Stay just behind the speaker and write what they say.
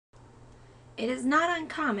it is not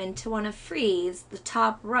uncommon to want to freeze the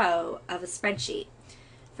top row of a spreadsheet.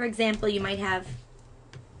 For example, you might have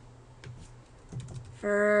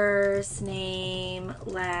first name,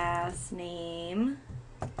 last name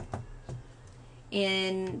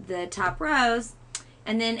in the top rows,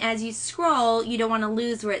 and then as you scroll, you don't want to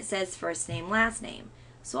lose where it says first name, last name.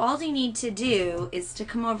 So all you need to do is to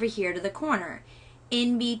come over here to the corner.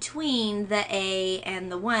 In between the A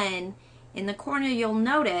and the 1, in the corner you'll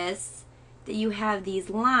notice that you have these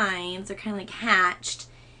lines, they're kind of like hatched,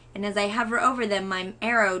 and as I hover over them, my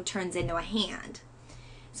arrow turns into a hand.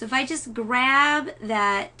 So if I just grab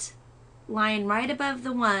that line right above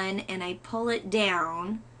the 1 and I pull it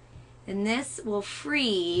down, then this will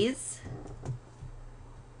freeze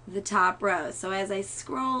the top row. So as I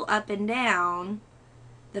scroll up and down,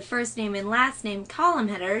 the first name and last name column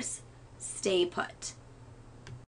headers stay put.